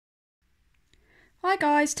Hi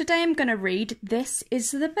guys, today I'm going to read This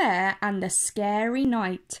is the Bear and the Scary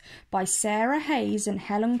Night by Sarah Hayes and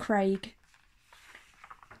Helen Craig.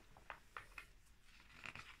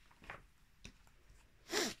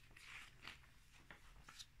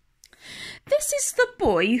 This is the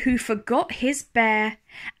boy who forgot his bear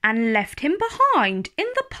and left him behind in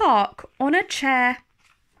the park on a chair.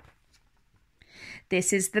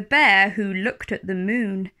 This is the bear who looked at the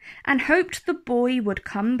moon and hoped the boy would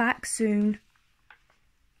come back soon.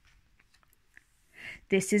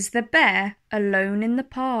 This is the bear alone in the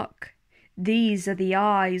park. These are the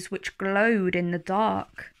eyes which glowed in the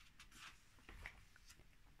dark.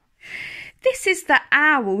 This is the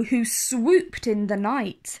owl who swooped in the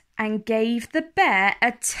night and gave the bear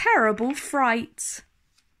a terrible fright.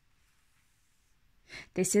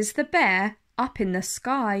 This is the bear up in the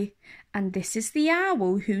sky, and this is the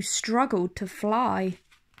owl who struggled to fly.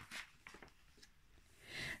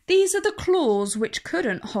 These are the claws which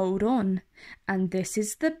couldn't hold on, and this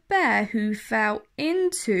is the bear who fell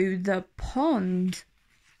into the pond.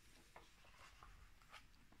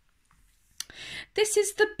 This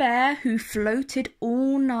is the bear who floated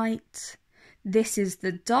all night. This is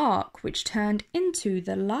the dark which turned into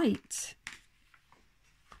the light.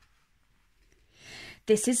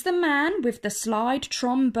 This is the man with the slide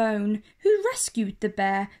trombone who rescued the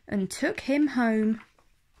bear and took him home.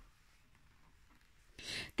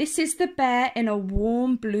 This is the bear in a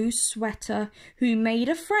warm blue sweater who made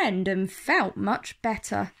a friend and felt much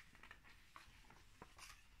better.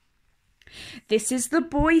 This is the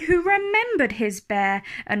boy who remembered his bear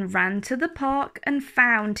and ran to the park and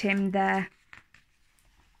found him there.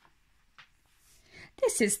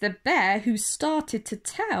 This is the bear who started to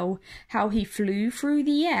tell how he flew through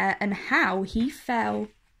the air and how he fell,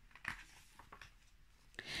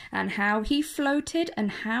 and how he floated and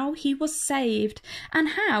how he was saved, and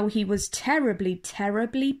how he was terribly,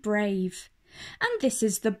 terribly brave. And this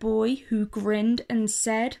is the boy who grinned and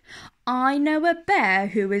said, "I know a bear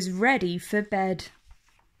who is ready for bed."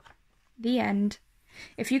 The end.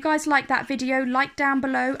 If you guys like that video, like down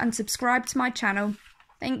below and subscribe to my channel.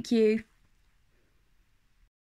 Thank you.